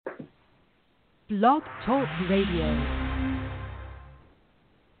Blog Talk Radio.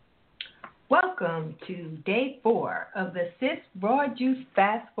 Welcome to day 4 of the 6th Raw Juice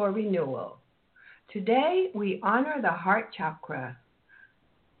Fast for Renewal. Today we honor the heart chakra.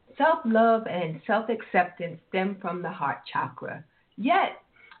 Self-love and self-acceptance stem from the heart chakra. Yet,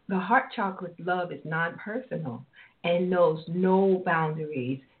 the heart chakra's love is non-personal and knows no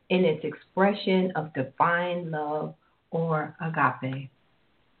boundaries in its expression of divine love or agape.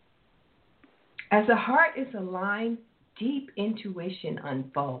 As the heart is aligned, deep intuition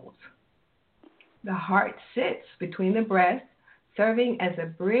unfolds. The heart sits between the breasts, serving as a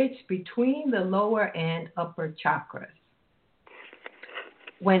bridge between the lower and upper chakras.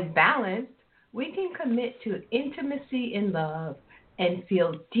 When balanced, we can commit to intimacy in love and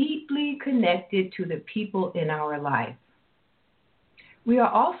feel deeply connected to the people in our life. We are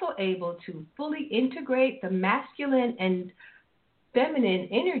also able to fully integrate the masculine and feminine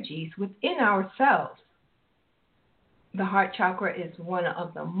energies within ourselves. The heart chakra is one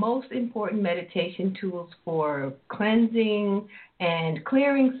of the most important meditation tools for cleansing and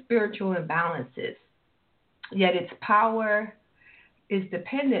clearing spiritual imbalances. Yet its power is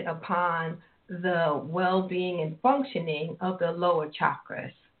dependent upon the well-being and functioning of the lower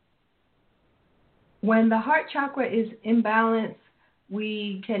chakras. When the heart chakra is imbalanced,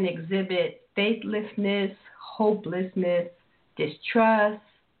 we can exhibit faithlessness, hopelessness, distrust,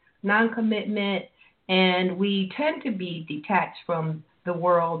 non-commitment, and we tend to be detached from the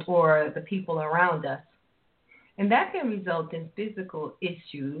world or the people around us. And that can result in physical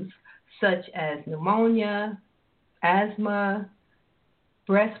issues such as pneumonia, asthma,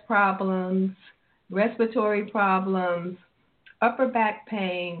 breast problems, respiratory problems, upper back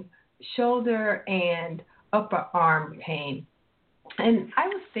pain, shoulder and upper arm pain. And I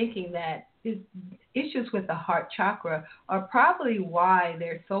was thinking that issues with the heart chakra are probably why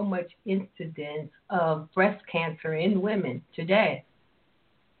there's so much incidence of breast cancer in women today.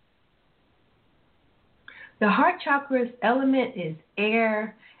 The heart chakra's element is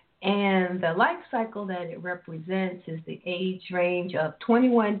air, and the life cycle that it represents is the age range of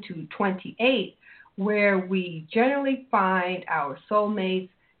 21 to 28, where we generally find our soulmates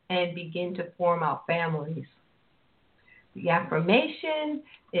and begin to form our families. The affirmation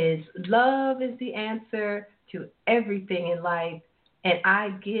is love is the answer to everything in life, and I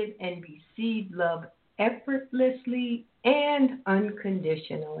give and receive love effortlessly and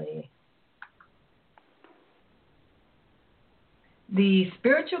unconditionally. The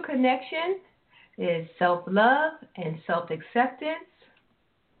spiritual connection is self-love and self-acceptance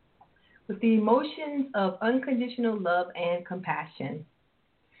with the emotions of unconditional love and compassion.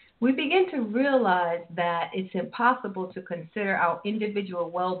 We begin to realize that it's impossible to consider our individual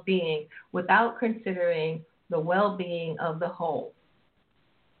well-being without considering the well-being of the whole.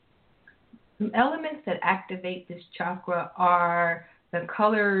 Some elements that activate this chakra are the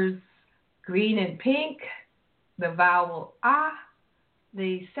colors green and pink, the vowel ah,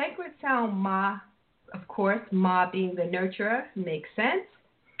 the sacred sound ma, of course, ma being the nurturer, makes sense,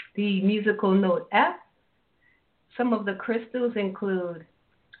 the musical note F. Some of the crystals include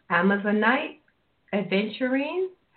Amazonite, aventurine,